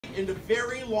into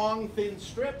very long, thin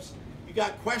strips. You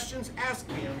got questions? Ask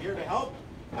me. I'm here to help.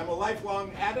 I'm a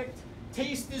lifelong addict.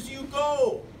 Taste as you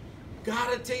go.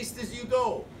 Gotta taste as you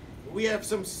go. We have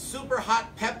some super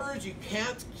hot peppers. You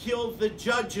can't kill the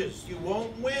judges. You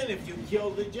won't win if you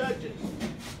kill the judges.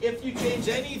 If you change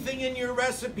anything in your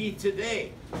recipe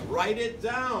today, write it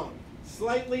down.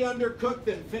 Slightly undercooked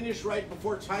and finish right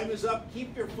before time is up.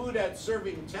 Keep your food at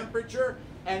serving temperature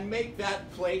and make that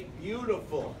plate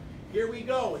beautiful. Here we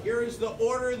go. Here is the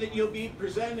order that you'll be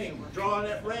presenting. Drawn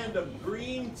at random.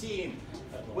 Green team.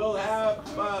 We'll have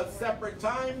separate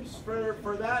times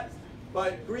for that.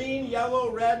 But green,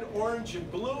 yellow, red, orange, and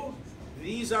blue,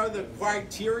 these are the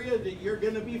criteria that you're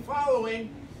going to be following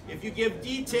if you give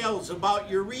details about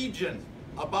your region,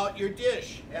 about your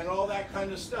dish, and all that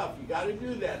kind of stuff. You got to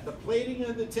do that. The plating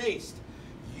and the taste.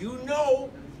 You know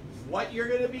what you're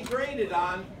going to be graded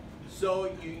on, so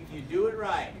you do it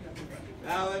right.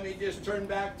 Now let me just turn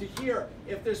back to here.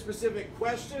 If there's specific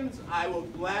questions, I will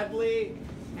gladly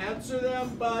answer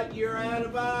them, but you're at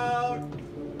about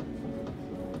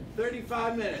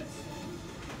 35 minutes.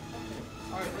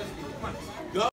 All right, let's go. Come on. Go.